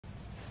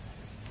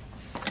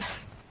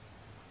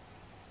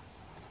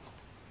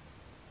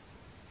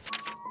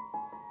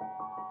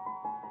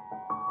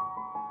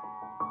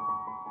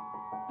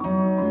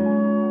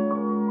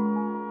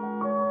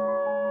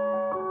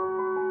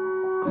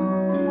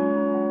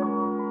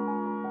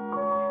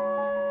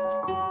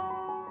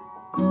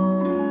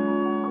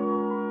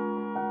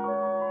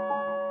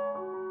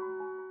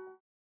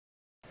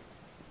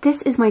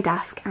This is my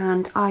desk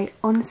and I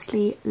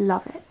honestly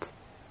love it.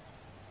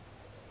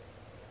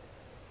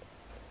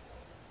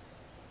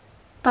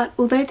 But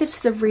although this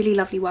is a really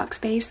lovely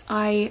workspace,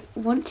 I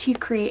want to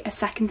create a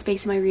second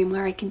space in my room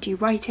where I can do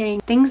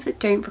writing, things that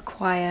don't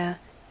require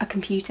a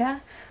computer.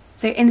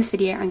 So in this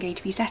video I'm going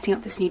to be setting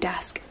up this new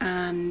desk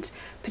and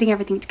putting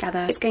everything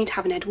together. It's going to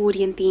have an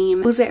Edwardian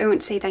theme. Also, I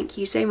want to say thank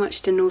you so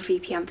much to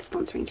NordVPN for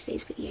sponsoring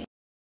today's video.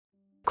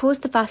 Of course,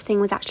 the first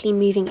thing was actually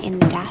moving in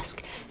the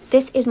desk.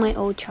 This is my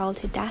old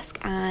childhood desk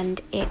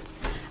and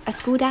it's a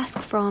school desk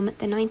from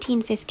the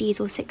 1950s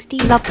or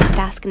 60s. I love this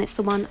desk and it's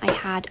the one I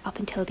had up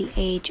until the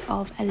age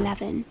of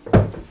 11.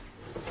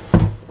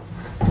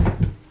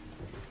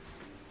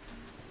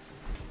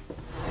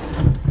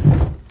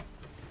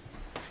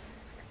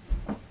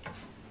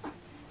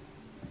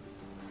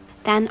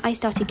 Then I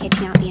started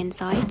kitting out the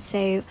inside.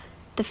 So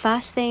the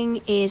first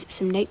thing is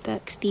some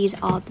notebooks. These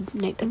are the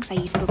notebooks I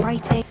use for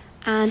writing.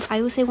 And I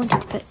also wanted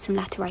to put some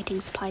letter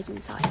writing supplies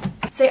inside.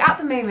 So at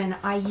the moment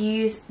I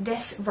use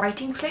this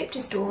writing slope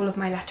to store all of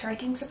my letter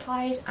writing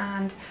supplies,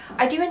 and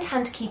I do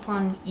intend to keep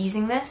on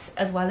using this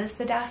as well as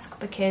the desk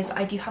because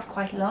I do have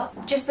quite a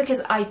lot. Just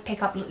because I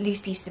pick up loose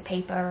pieces of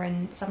paper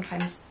and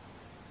sometimes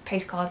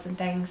postcards and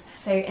things.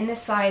 So in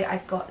this side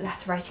I've got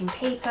letter writing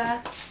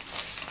paper,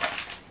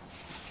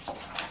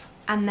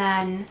 and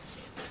then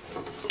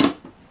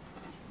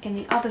in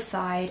the other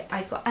side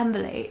I've got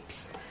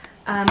envelopes.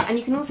 And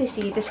you can also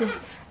see this is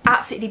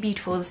absolutely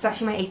beautiful. This is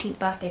actually my 18th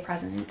birthday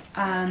present.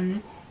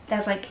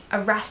 There's like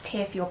a rest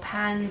here for your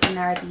pens, and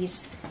there are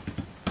these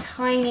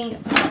tiny,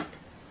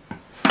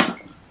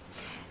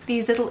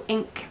 these little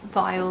ink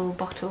vial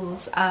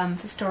bottles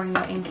for storing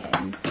your ink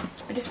in.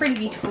 But it's really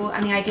beautiful,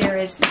 and the idea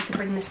is that you can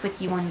bring this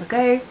with you on the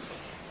go,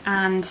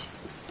 and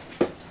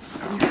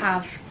you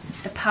have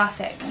the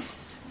perfect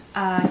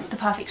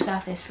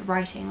surface for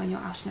writing when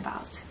you're out and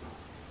about.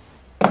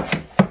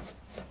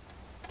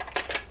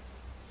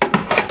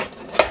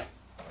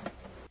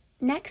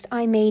 Next,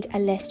 I made a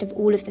list of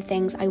all of the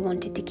things I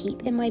wanted to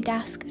keep in my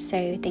desk,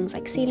 so things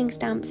like sealing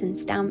stamps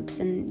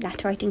and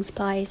letter writing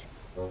supplies.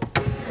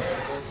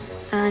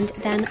 And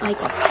then I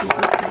got to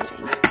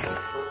organising.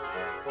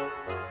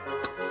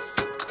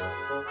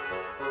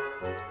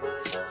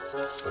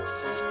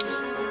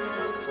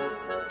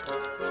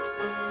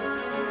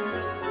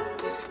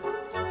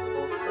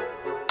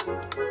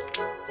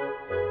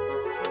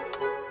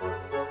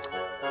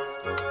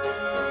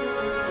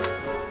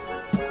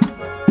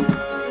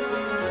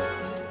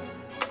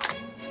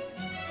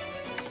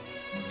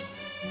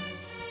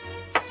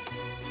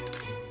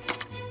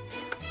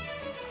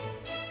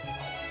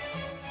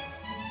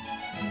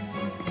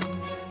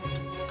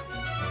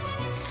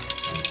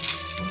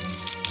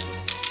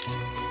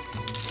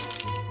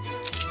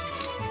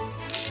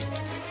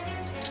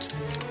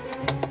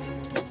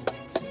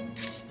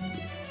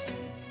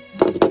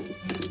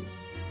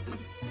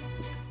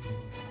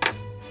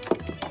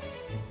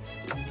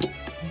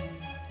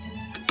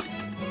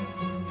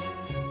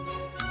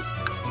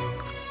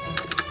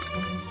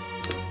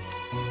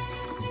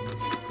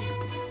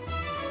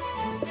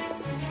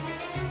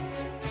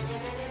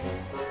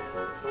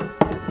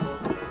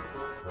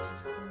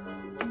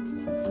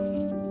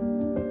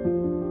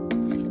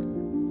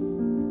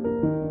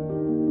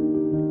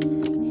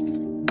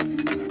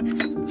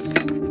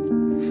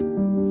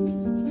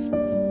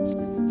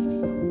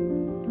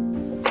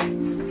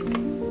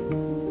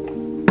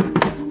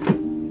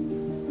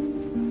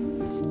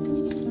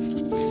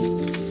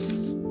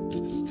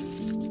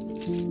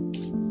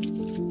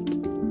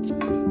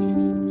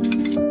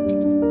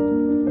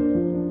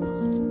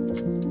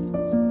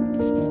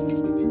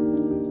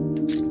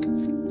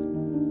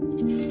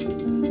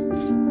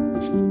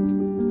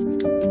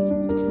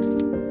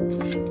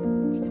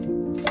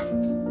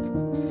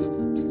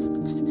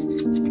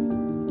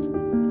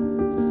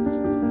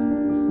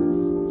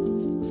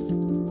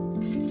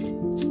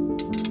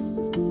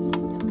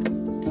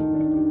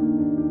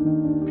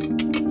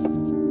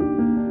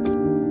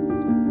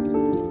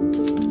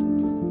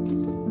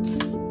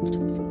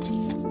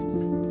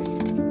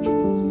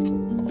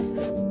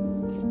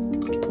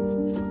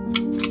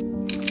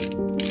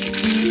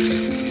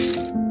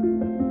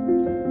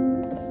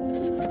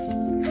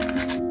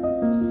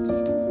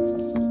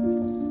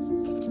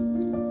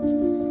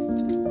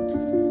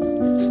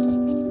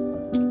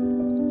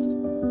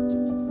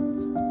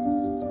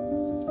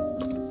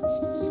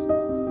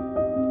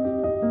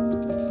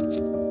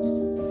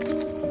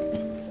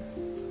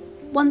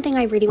 One thing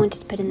I really wanted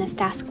to put in this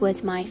desk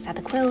was my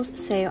feather quills,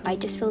 so I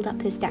just filled up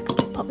this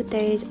decorative pot with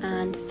those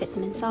and fit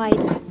them inside.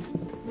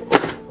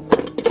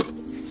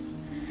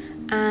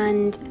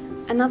 And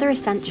another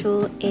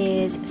essential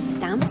is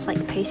stamps,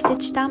 like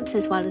postage stamps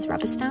as well as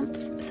rubber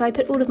stamps. So I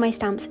put all of my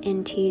stamps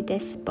into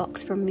this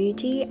box from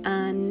Muji,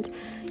 and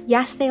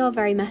yes, they are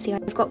very messy.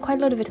 I've got quite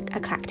a lot of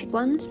eclectic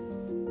ones.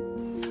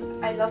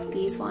 I love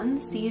these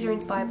ones. These are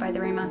inspired by the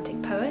Romantic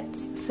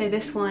poets. So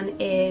this one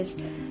is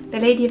The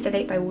Lady of the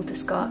Lake by Walter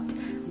Scott,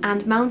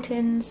 and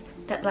Mountains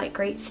that like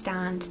great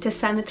stand to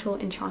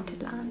Senetal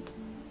enchanted land.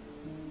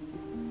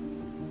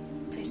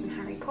 So some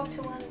Harry Potter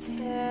Potter ones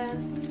here.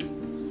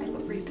 I've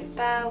got Rupert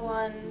Bear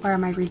ones. Where are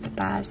my Rupert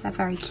Bears? They're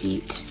very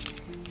cute.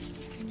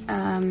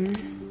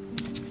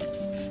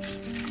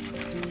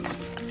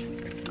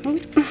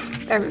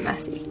 Very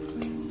messy.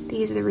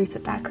 These are the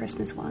Rupert Bear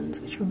Christmas ones,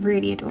 which are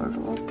really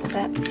adorable. A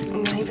bit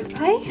all over the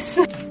place.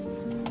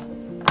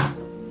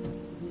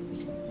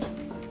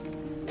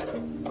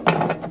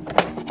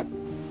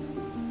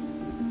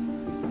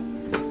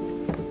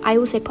 I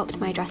also popped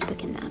my address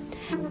book in there.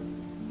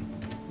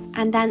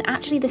 And then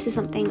actually this is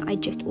something I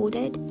just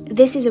ordered.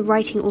 This is a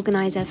writing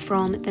organizer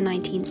from the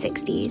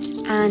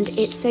 1960s and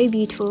it's so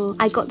beautiful.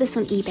 I got this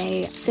on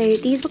eBay. So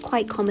these were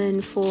quite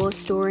common for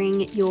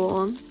storing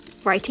your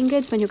writing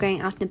goods when you're going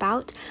out and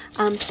about,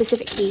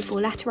 specifically for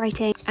letter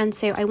writing. And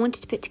so I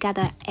wanted to put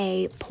together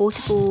a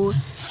portable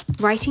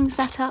writing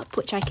setup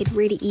which I could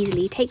really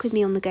easily take with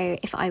me on the go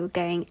if I were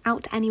going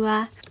out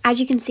anywhere.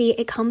 As you can see,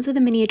 it comes with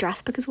a mini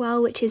address book as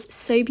well, which is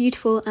so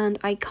beautiful and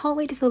I can't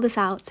wait to fill this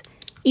out,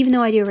 even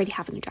though I do already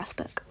have an address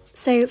book.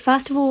 So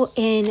first of all,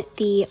 in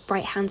the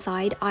right hand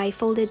side, I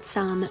folded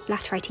some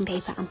letter writing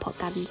paper and popped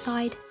that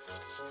inside.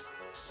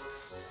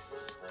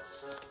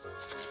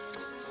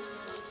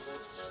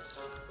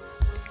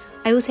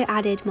 I also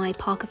added my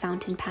Parker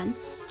fountain pen.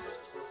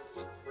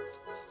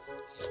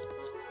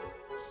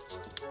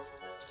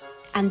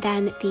 And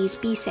then these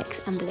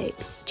B6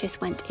 envelopes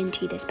just went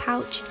into this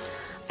pouch.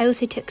 I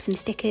also took some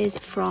stickers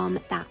from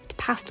that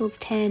pastels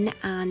tin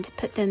and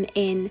put them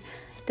in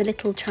the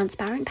little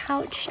transparent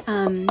pouch,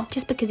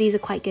 just because these are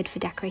quite good for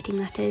decorating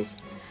letters.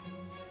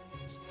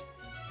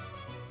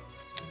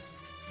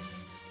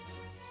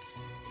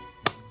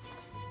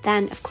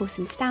 Then, of course,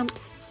 some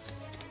stamps,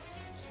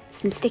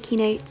 some sticky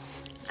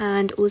notes,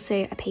 and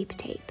also a paper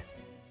tape.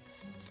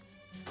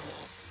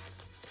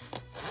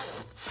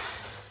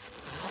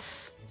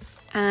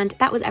 And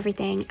that was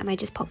everything, and I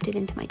just popped it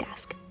into my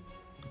desk.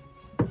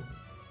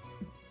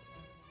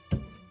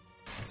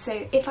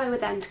 So if I were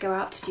then to go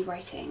out to do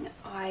writing,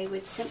 I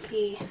would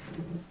simply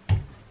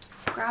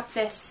grab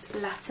this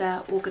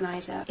letter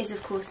organiser. It is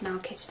of course now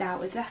kitted out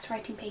with letter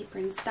writing paper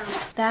and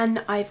stamps.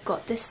 Then I've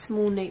got this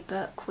small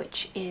notebook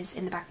which is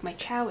in the back of my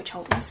chair, which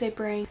I'll also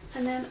bring.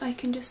 And then I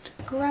can just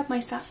grab my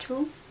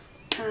satchel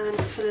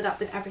and fill it up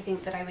with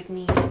everything that I would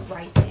need for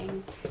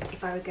writing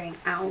if I were going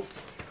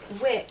out,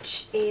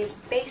 which is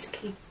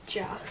basically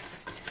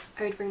just,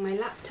 I would bring my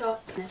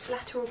laptop, this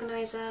letter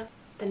organiser,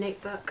 the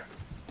notebook,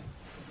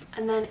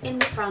 and then in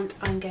the front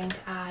I'm going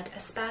to add a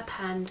spare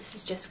pen. This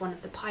is just one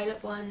of the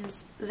Pilot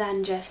ones.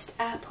 Then just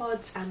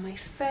AirPods and my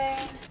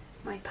phone,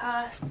 my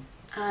purse,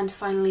 and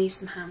finally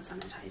some hand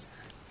sanitizer.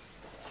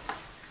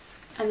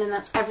 And then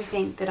that's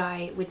everything that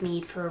I would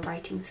need for a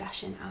writing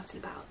session out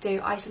and about. So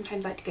I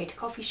sometimes like to go to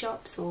coffee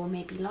shops or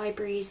maybe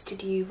libraries to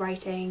do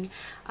writing.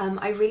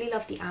 I really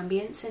love the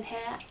ambience in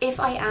here. If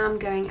I am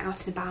going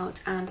out and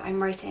about and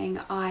I'm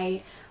writing,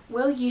 I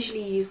will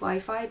usually use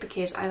Wi-Fi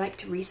because I like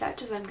to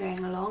research as I'm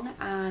going along,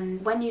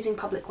 and when using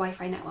public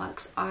Wi-Fi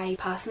networks I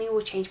personally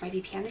will change my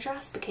VPN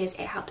address because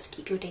it helps to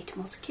keep your data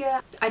more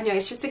secure. I know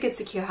it's just a good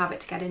secure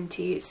habit to get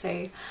into.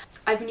 So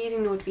I've been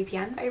using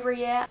NordVPN over a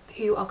year,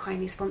 who are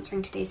kindly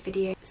sponsoring today's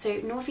video. So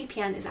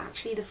NordVPN is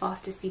actually the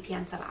fastest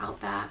VPN server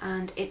out there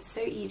and it's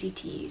so easy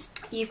to use.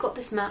 You've got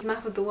this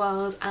map of the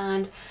world,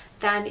 and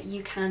then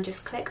you can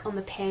just click on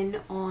the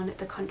pin on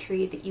the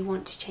country that you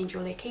want to change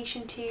your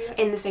location to.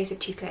 In the space of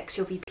 2 clicks,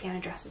 your VPN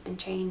address has been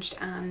changed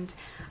and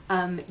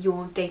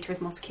your data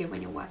is more secure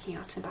when you're working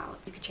out and about.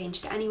 You can change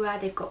it anywhere.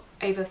 They've got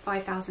over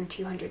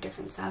 5,200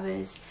 different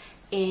servers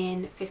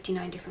in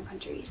 59 different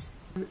countries.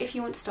 If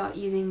you want to start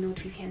using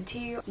NordVPN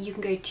too, you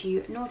can go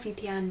to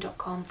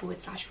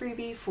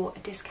nordvpn.com/Ruby for a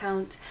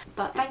discount.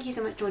 But thank you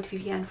so much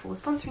NordVPN for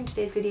sponsoring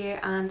today's video,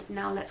 and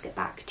now let's get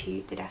back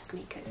to the desk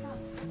makeover.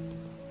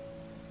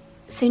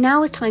 So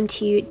now it's time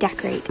to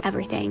decorate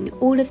everything.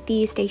 All of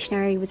the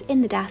stationery was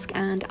in the desk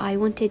and I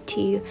wanted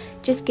to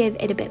just give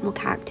it a bit more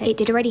character. It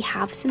did already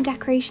have some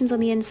decorations on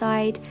the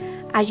inside,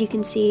 as you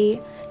can see.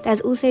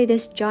 There's also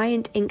this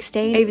giant ink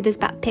stain over this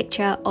back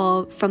picture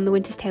from the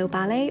Winter's Tale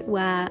ballet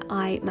where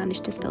I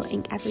managed to spill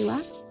ink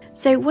everywhere.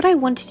 So what I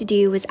wanted to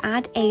do was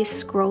add a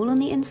scroll on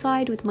the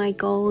inside with my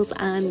goals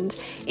and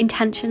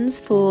intentions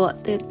for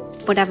the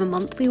whatever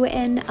month we were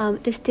in.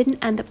 This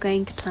didn't end up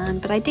going to plan,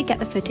 but I did get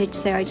the footage,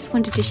 so I just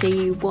wanted to show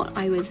you what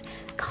I was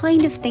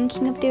kind of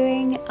thinking of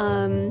doing.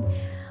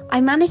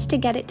 I managed to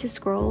get it to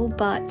scroll,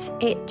 but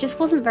it just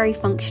wasn't very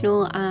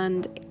functional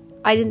and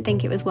I didn't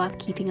think it was worth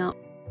keeping up.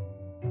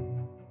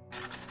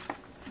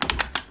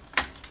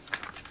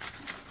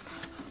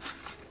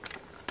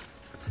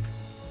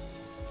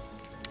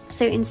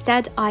 So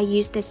instead I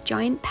used this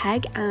giant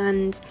peg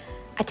and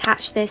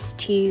attached this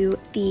to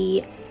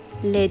the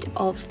lid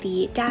of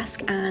the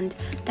desk, and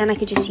then I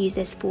could just use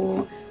this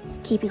for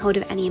keeping hold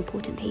of any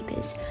important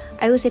papers.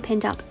 I also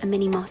pinned up a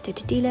mini master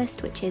to-do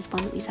list, which is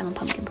one that we sell on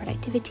Pumpkin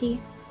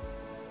Productivity.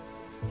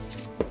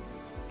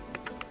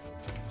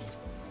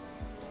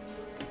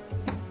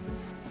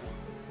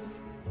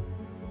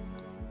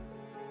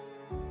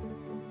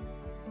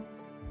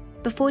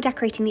 Before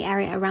decorating the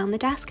area around the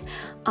desk,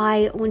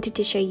 I wanted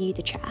to show you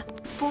the chair.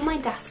 For my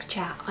desk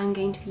chair, I'm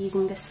going to be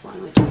using this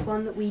one, which is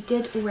one that we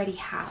did already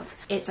have.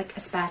 It's like a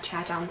spare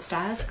chair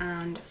downstairs,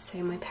 and so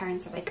my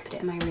parents said I could put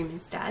it in my room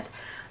instead.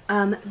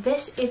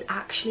 This is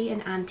actually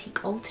an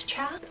antique altar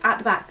chair. At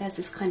the back there's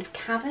this kind of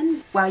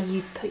cavern where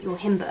you put your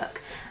hymn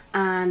book,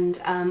 and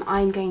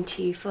I'm going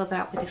to fill that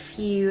up with a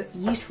few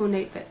useful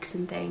notebooks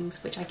and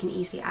things which I can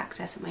easily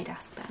access at my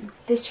desk then.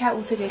 This chair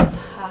also goes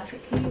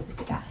perfectly with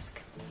the desk.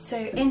 So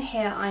in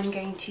here I'm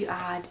going to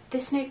add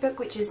this notebook,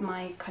 which is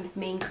my kind of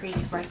main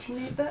creative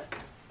writing notebook.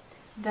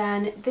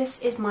 Then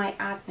this is my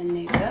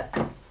admin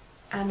notebook.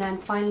 And then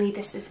finally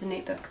this is the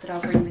notebook that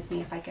I'll bring with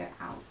me if I go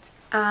out.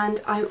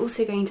 And I'm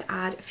also going to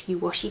add a few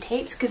washi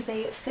tapes because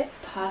they fit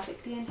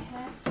perfectly in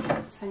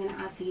here. So I'm going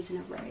to add these in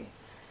a row.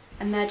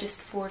 And they're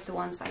just 4 of the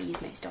ones that I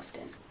use most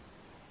often.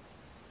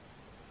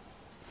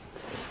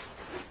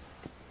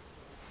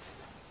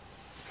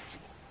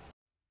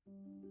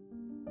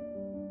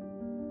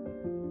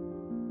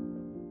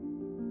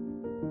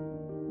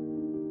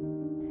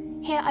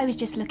 Here I was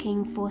just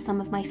looking for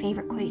some of my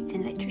favourite quotes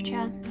in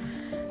literature.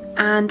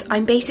 And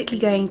I'm basically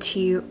going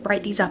to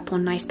write these up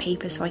on nice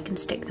paper so I can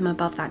stick them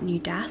above that new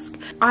desk.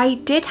 I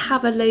did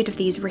have a load of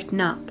these written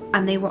up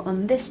and they were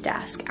on this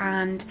desk,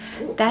 and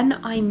then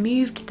I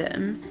moved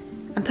them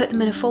and put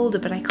them in a folder,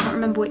 but I can't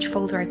remember which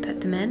folder I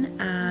put them in,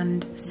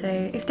 and so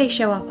if they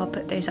show up I'll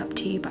put those up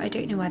too, but I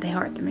don't know where they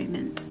are at the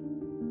moment.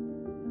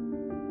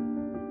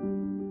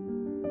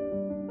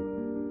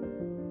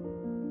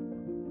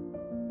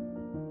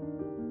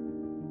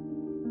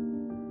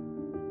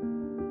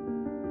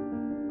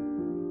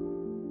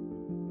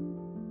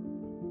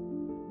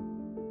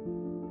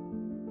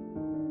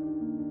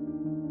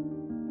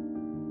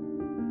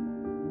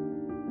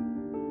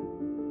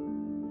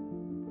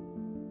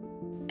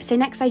 So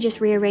next I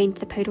just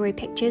rearranged the Polaroid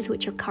pictures,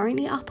 which are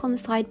currently up on the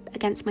side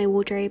against my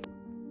wardrobe.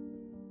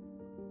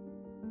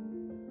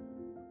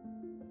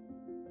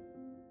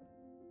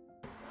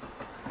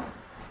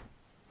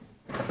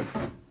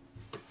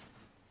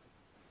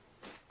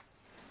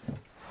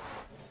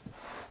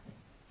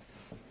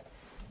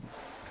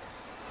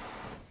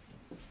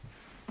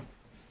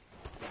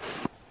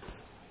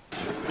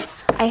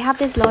 I have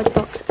this large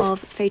box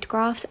of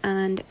photographs,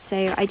 and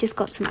so I just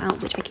got some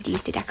out which I could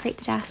use to decorate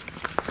the desk.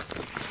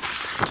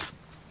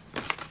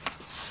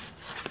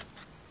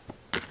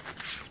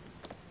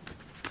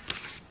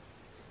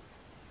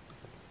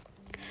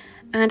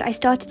 And I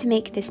started to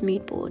make this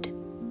mood board.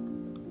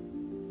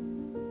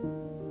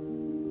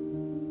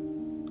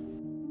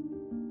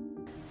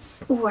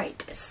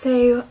 Alright,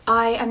 so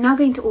I am now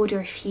going to order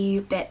a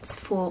few bits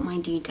for my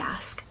new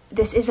desk.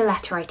 This is a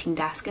letter writing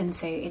desk, and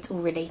so it's all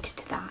related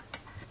to that.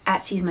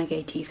 Etsy is my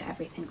go-to for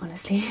everything,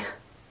 honestly.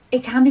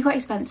 It can be quite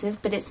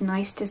expensive, but it's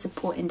nice to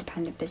support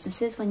independent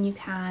businesses when you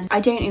can.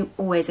 I don't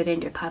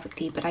do it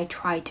perfectly, but I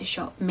try to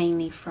shop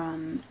mainly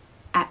from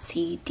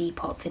Etsy,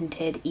 Depop,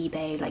 Vinted,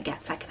 eBay, like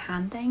get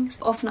secondhand things.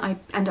 Often I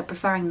end up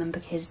preferring them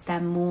because they're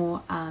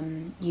more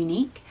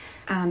unique,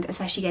 and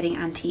especially getting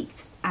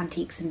antiques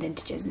and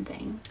vintages and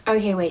things.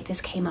 Okay, wait, this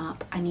came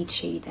up. I need to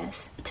show you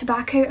this.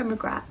 Tobacco and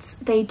Regrets.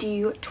 They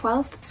do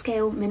 12th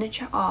scale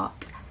miniature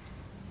art,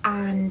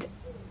 and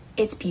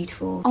it's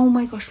beautiful. Oh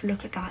my gosh,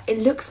 look at that. It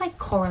looks like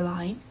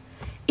Coraline.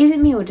 Is it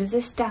me, or does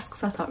this desk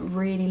setup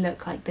really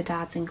look like the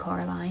dads in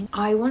Coraline?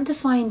 I want to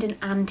find an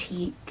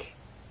antique,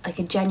 like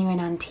a genuine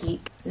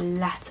antique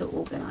letter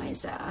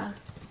organizer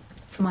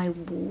for my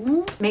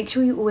wall. Make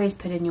sure you always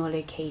put in your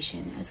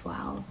location as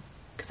well,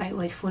 because I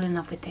always fall in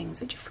love with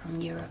things which are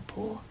from Europe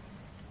or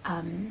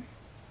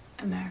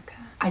America.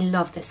 I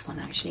love this one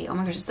actually. Oh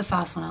my gosh, it's the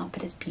first one up,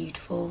 but it's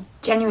beautiful.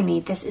 Genuinely,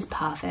 this is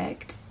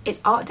perfect. It's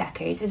Art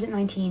Deco. Is it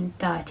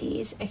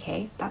 1930s?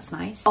 Okay, that's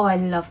nice. Oh, I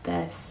love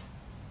this.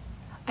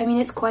 I mean,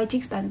 it's quite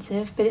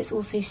expensive, but it's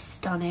also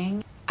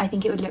stunning. I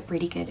think it would look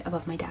really good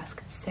above my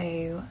desk,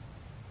 so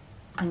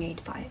I'm going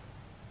to buy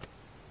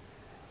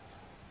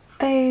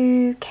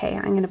it. Okay,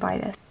 I'm going to buy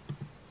this.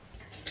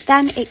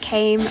 Then it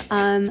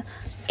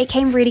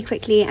came really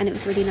quickly, and it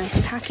was really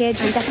nicely packaged.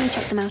 And definitely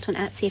check them out on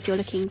Etsy if you're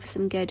looking for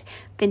some good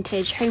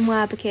vintage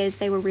homeware, because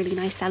they were really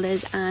nice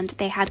sellers and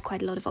they had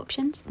quite a lot of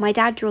options. My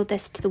dad drilled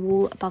this to the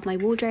wall above my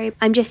wardrobe.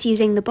 I'm just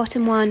using the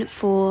bottom one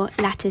for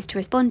letters to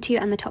respond to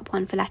and the top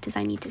one for letters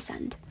I need to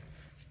send.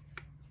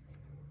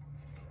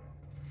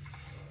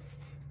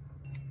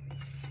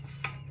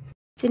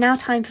 So now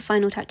time for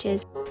final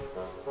touches.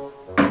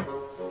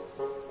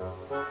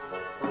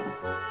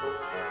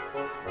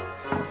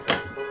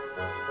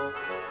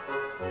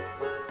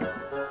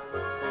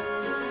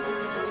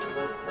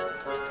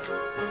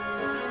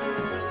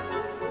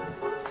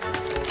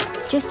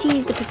 Just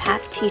use the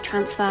pipette to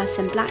transfer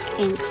some black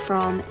ink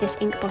from this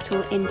ink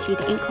bottle into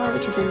the inkwell,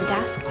 which is in the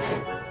desk.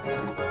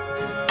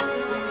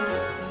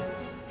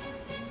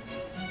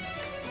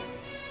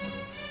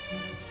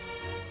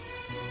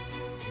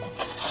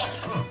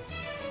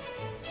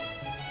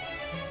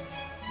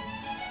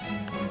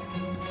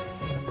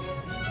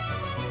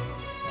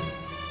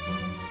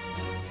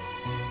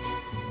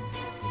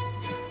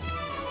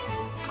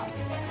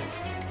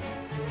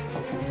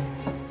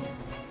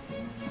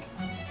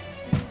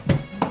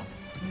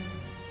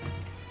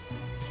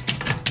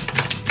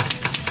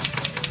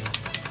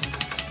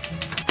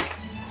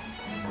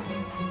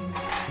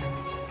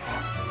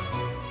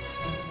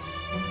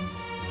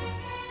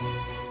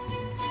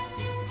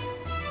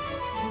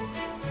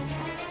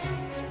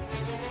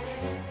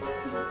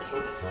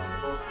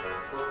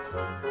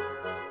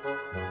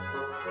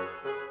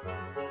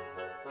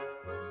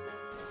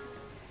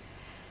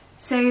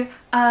 So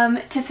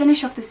to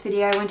finish off this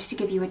video, I wanted to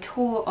give you a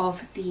tour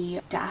of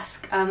the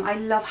desk. I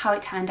love how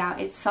it turned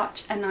out. It's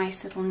such a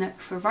nice little nook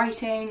for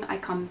writing. I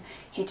come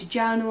here to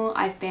journal.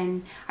 I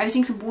was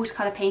doing some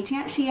watercolour painting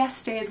actually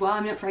yesterday as well.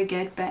 I'm not very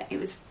good, but it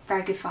was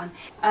very good fun.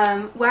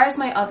 Whereas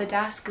my other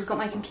desk has got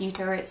my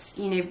computer, it's,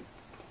 you know,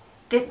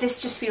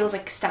 this just feels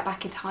like a step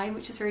back in time,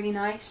 which is really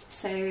nice.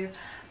 So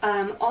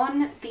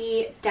on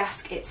the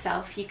desk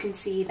itself, you can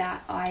see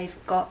that I've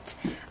got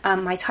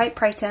my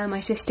typewriter.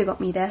 My sister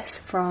got me this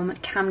from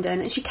Camden,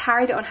 and she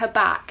carried it on her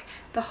back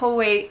the whole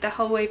way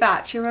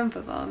back. Do you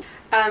remember, Mum?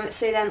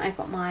 So then I've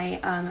got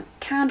my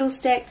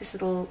candlestick, this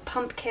little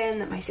pumpkin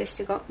that my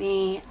sister got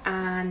me,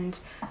 and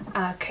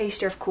a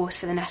coaster, of course,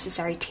 for the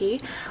necessary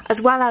tea.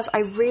 As well as, I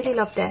really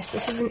love this.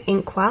 This is an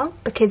inkwell,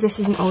 because this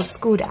is an old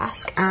school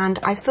desk, and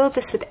I filled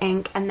this with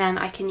ink, and then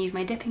I can use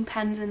my dipping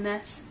pens in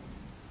this.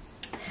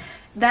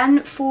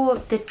 Then for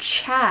the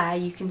chair,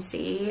 you can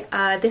see,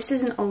 this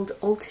is an old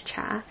altar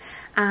chair,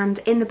 and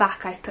in the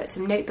back I've put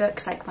some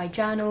notebooks like my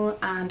journal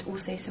and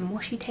also some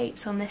washi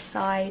tapes on this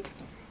side,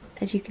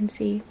 as you can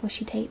see,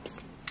 washi tapes.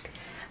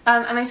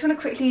 And I just want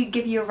to quickly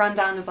give you a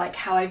rundown of like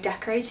how I've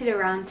decorated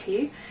around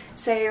too.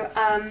 So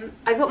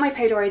I've got my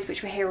Polaroids,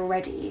 which were here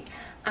already,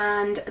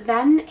 and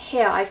then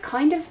here I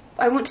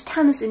want to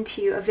turn this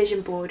into a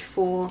vision board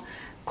for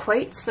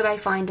quotes that I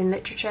find in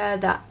literature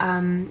that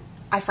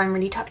I find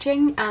really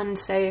touching, and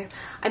so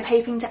I'm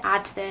hoping to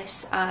add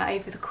this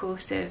over the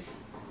course of,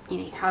 you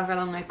know, however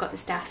long I've got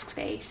this desk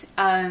space,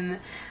 and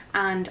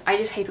I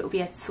just hope it will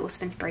be a source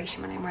of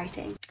inspiration when I'm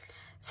writing.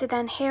 So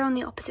then here on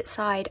the opposite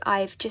side,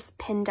 I've just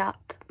pinned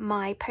up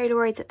my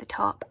Polaroids at the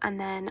top, and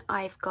then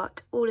I've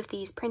got all of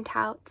these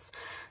printouts,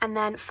 and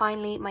then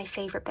finally my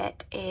favourite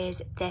bit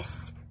is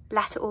this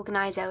letter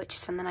organiser, which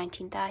is from the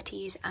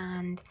 1930s,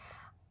 and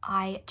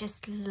I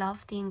just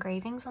love the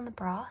engravings on the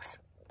brass.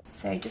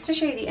 So just to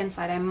show you the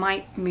inside, I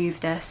might move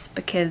this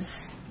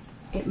because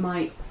it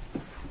might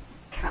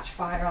catch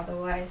fire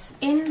otherwise.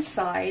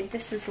 Inside,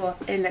 this is what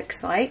it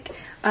looks like.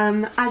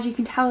 As you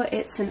can tell,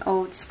 it's an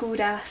old school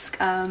desk.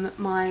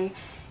 My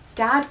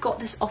dad got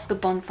this off the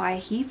bonfire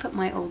heap at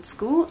my old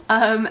school,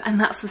 and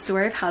that's the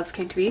story of how this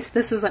came to be. So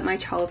this was like my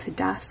childhood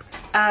desk.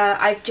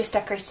 I've just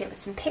decorated it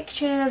with some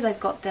pictures. I've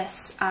got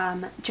this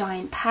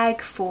giant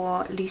peg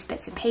for loose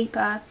bits of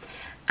paper,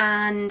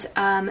 and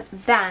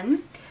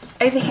then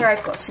over here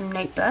I've got some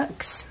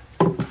notebooks.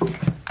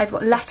 I've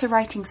got letter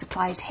writing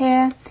supplies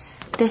here.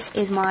 This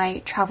is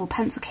my travel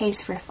pencil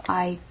case for if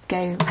I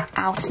go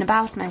out and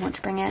about and I want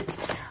to bring it.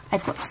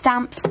 I've got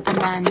stamps, and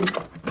then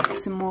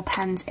some more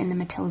pens in the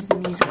Matilda the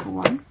Musical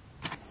one.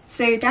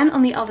 So then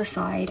on the other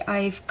side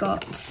I've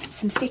got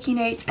some sticky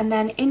notes, and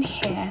then in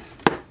here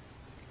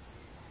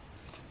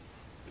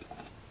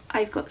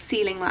I've got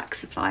sealing wax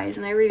supplies,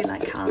 and I really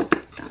like how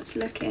that's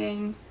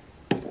looking.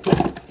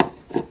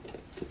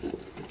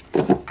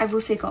 I've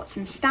also got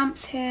some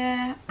stamps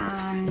here,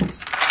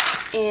 and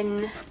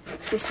in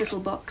this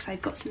little box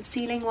I've got some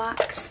sealing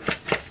wax.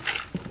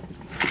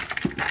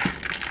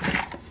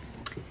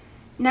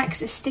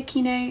 Next is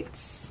sticky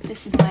notes.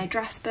 This is my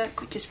address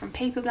book, which is from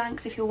Paper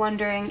Blanks, if you're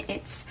wondering.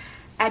 It's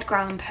Edgar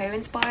Allan Poe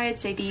inspired,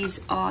 so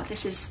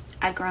this is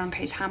Edgar Allan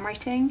Poe's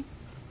handwriting.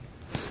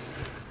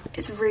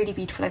 It's really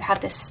beautiful. I've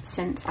had this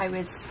since I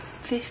was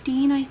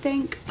 15, I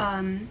think.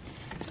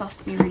 It's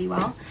lasted me really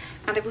well.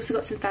 And I've also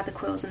got some feather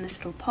quills in this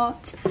little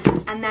pot,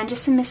 and then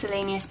just some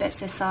miscellaneous bits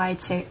this side.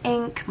 So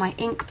ink, my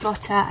ink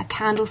blotter, a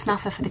candle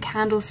snuffer for the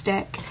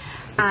candlestick,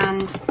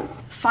 and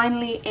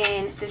finally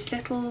in this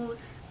little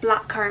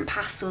blackcurrant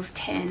pastels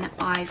tin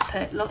I've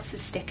put lots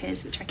of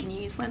stickers which I can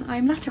use when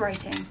I'm letter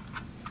writing.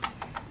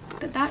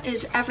 But that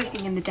is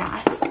everything in the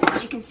desk.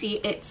 As you can see,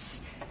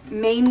 it's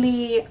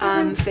mainly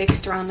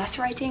focused around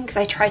letter writing, because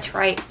I try to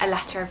write a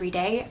letter every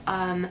day,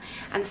 and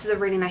this is a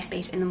really nice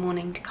space in the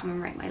morning to come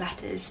and write my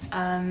letters.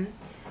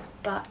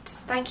 But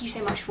thank you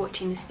so much for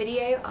watching this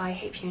video. I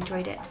hope you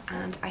enjoyed it,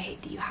 and I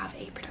hope that you have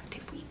a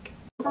productive week.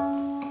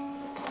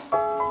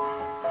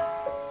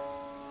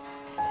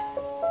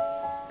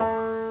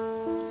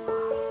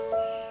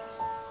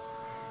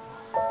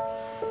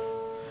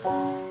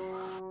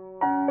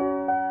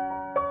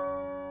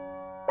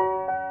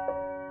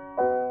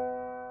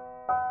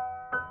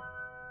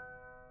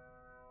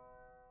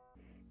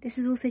 This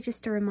is also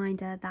just a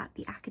reminder that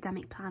the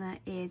academic planner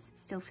is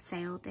still for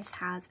sale. This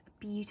has a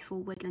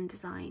beautiful woodland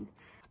design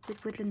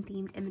with woodland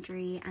themed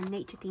imagery and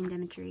nature themed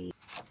imagery.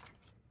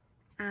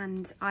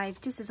 And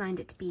I've just designed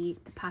it to be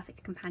the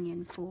perfect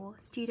companion for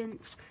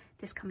students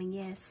this coming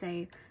year.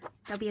 So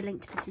there'll be a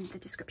link to this in the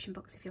description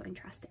box if you're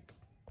interested.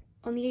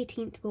 On the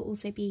 18th, we'll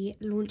also be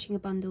launching a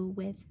bundle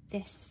with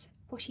this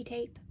washi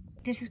tape.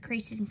 This was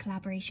created in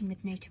collaboration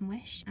with Note and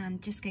Wish,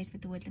 and just goes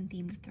with the woodland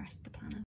theme with the rest of the planner.